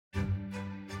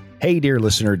Hey, dear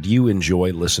listener, do you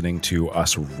enjoy listening to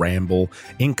us ramble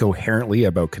incoherently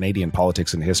about Canadian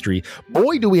politics and history?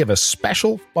 Boy, do we have a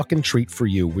special fucking treat for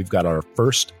you. We've got our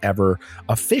first ever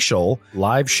official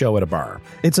live show at a bar.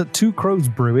 It's at Two Crows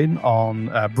Brewing on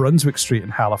Brunswick Street in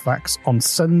Halifax on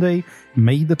Sunday,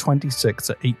 May the 26th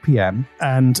at 8 p.m.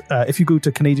 And if you go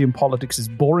to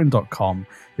CanadianPoliticsIsBoring.com,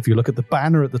 if you look at the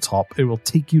banner at the top, it will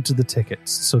take you to the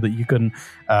tickets so that you can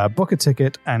book a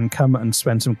ticket and come and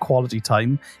spend some quality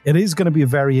time. It is going to be a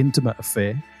very intimate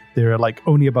affair. There are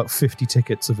only about 50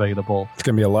 tickets available. It's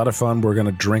going to be a lot of fun. We're going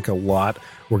to drink a lot.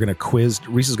 We're going to quiz.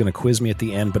 Reese is going to quiz me at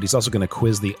the end, but he's also going to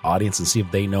quiz the audience and see if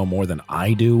they know more than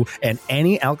I do. And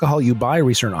any alcohol you buy,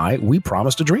 Reese and I, we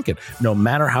promise to drink it, no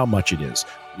matter how much it is.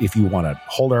 If you want to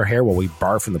hold our hair while we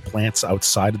barf from the plants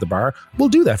outside of the bar, we'll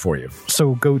do that for you.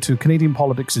 So go to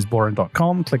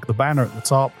CanadianPoliticsIsBoring.com, click the banner at the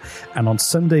top, and on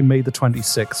Sunday, May the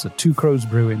 26th at Two Crows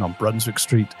Brewing on Brunswick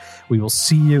Street, we will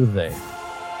see you there.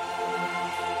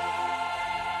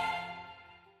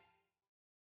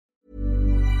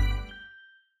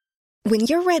 When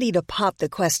you're ready to pop the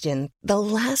question, the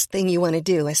last thing you want to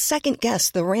do is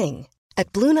second-guess the ring.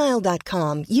 At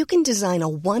BlueNile.com, you can design a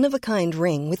one-of-a-kind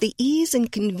ring with the ease and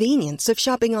convenience of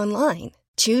shopping online.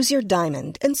 Choose your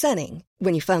diamond and setting.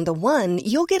 When you find the one,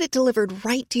 you'll get it delivered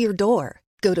right to your door.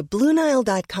 Go to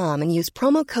BlueNile.com and use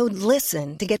promo code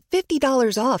LISTEN to get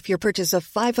 $50 off your purchase of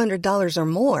 $500 or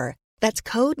more. That's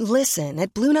code LISTEN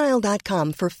at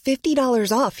BlueNile.com for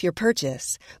 $50 off your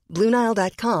purchase.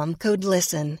 BlueNile.com, code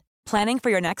LISTEN. Planning for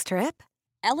your next trip?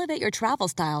 Elevate your travel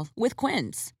style with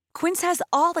Quince. Quince has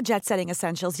all the jet-setting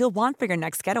essentials you'll want for your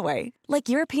next getaway, like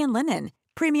European linen,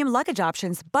 premium luggage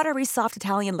options, buttery soft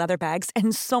Italian leather bags,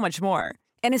 and so much more.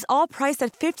 And is all priced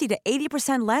at 50 to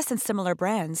 80% less than similar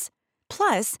brands.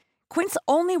 Plus, Quince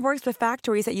only works with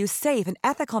factories that use safe and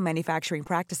ethical manufacturing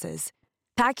practices.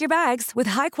 Pack your bags with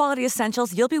high-quality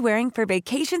essentials you'll be wearing for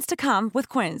vacations to come with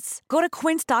Quince. Go to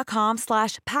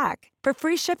quince.com/pack for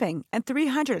free shipping and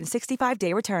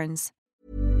 365-day returns.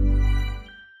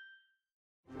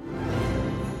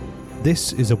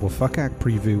 This is a Wafakak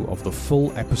preview of the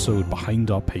full episode behind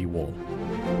our paywall.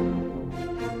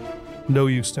 No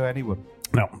use to anyone.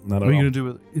 No, not at all. What are you going to do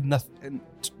with nothing?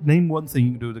 Name one thing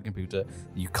you can do with a computer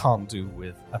that you can't do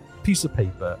with a piece of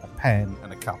paper, a pen,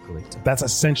 and a calculator. That's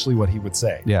essentially what he would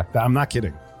say. Yeah. I'm not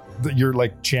kidding. You're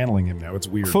channeling him now. It's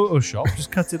weird. Photoshop,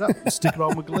 just cut it up and stick it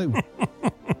on with glue.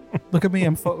 Look at me,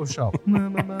 I'm Photoshop.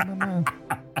 No.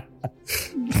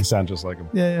 You sound just like him.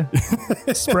 Yeah.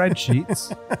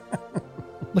 Spreadsheets.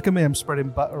 Look at me, I'm spreading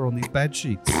butter on these bed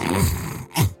sheets.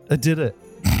 I did it.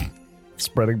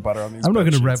 Spreading butter on these I'm not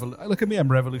going to look at me,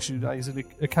 I'm revolutionizing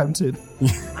accounting.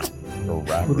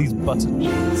 With these button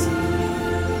sheets.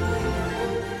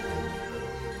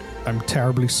 I'm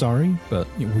terribly sorry, but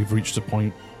we've reached a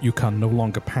point you can no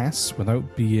longer pass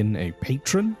without being a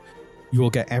patron. You will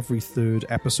get every third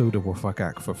episode of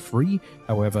Wafakak for free.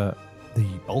 However, the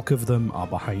bulk of them are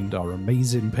behind our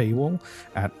amazing paywall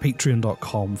at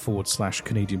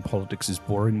patreon.com/Canadian Politics is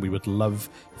Boring. We would love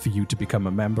for you to become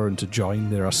a member and to join.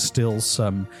 There are still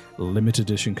some limited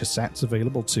edition cassettes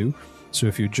available too. So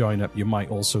if you join up, you might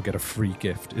also get a free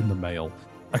gift in the mail.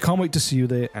 I can't wait to see you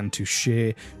there and to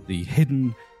share the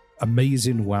hidden,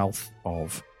 amazing wealth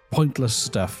of pointless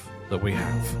stuff that we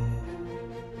have.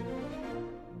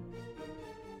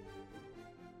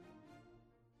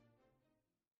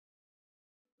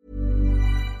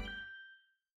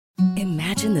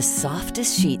 Imagine the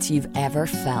softest sheets you've ever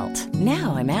felt.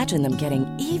 Now imagine them getting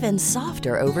even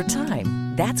softer over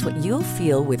time. That's what you'll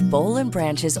feel with Boll &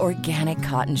 Branch's organic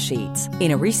cotton sheets.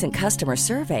 In a recent customer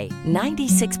survey,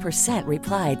 96%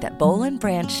 replied that Boll &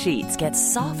 Branch sheets get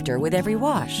softer with every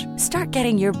wash. Start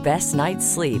getting your best night's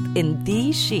sleep in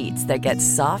these sheets that get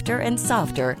softer and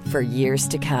softer for years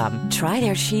to come. Try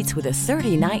their sheets with a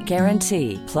 30-night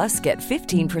guarantee. Plus, get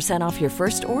 15% off your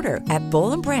first order at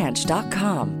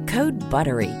BollandBranch.com. Code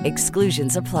BUTTERY.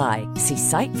 Exclusions apply. See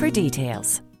site for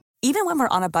details. Even when we're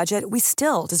on a budget, we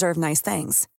still deserve nice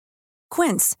things.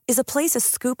 Quince is a place to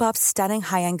scoop up stunning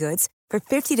high-end goods for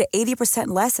 50 to 80%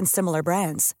 less than similar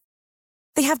brands.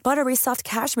 They have buttery soft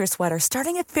cashmere sweaters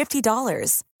starting at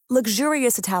 $50,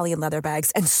 luxurious Italian leather bags,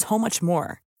 and so much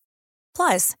more.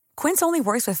 Plus, Quince only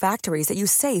works with factories that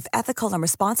use safe, ethical, and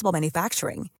responsible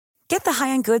manufacturing. Get the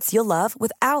high-end goods you'll love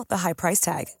without the high price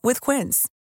tag with Quince.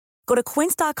 Go to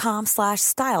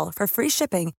quince.com/style for free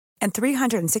shipping and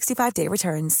 365-day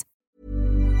returns.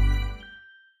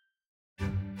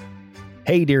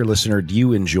 Hey, dear listener, do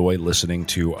you enjoy listening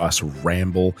to us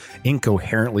ramble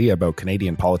incoherently about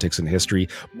Canadian politics and history?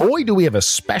 Boy, do we have a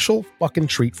special fucking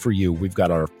treat for you. We've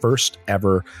got our first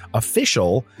ever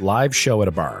official live show at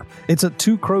a bar. It's at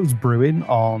Two Crows Brewing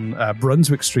on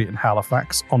Brunswick Street in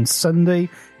Halifax on Sunday,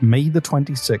 May the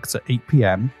 26th at 8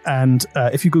 p.m. And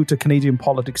if you go to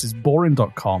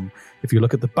CanadianPoliticsIsBoring.com, if you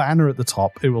look at the banner at the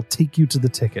top, it will take you to the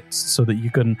tickets so that you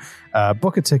can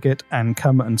book a ticket and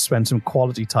come and spend some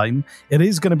quality time. It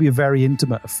is going to be a very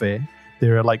intimate affair.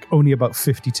 There are only about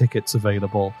 50 tickets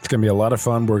available. It's going to be a lot of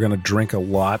fun. We're going to drink a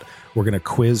lot. We're going to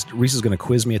quiz. Reese is going to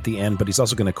quiz me at the end, but he's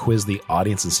also going to quiz the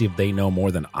audience and see if they know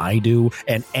more than I do.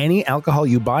 And any alcohol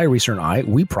you buy, Reese and I,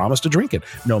 we promise to drink it,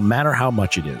 no matter how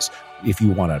much it is. If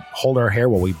you want to hold our hair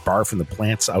while we barf in the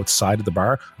plants outside of the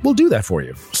bar, we'll do that for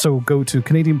you. So go to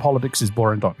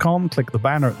CanadianPoliticsIsBoring.com, click the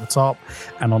banner at the top,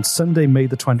 and on Sunday, May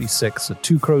the 26th at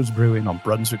Two Crows Brewing on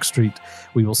Brunswick Street,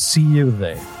 we will see you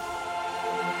there.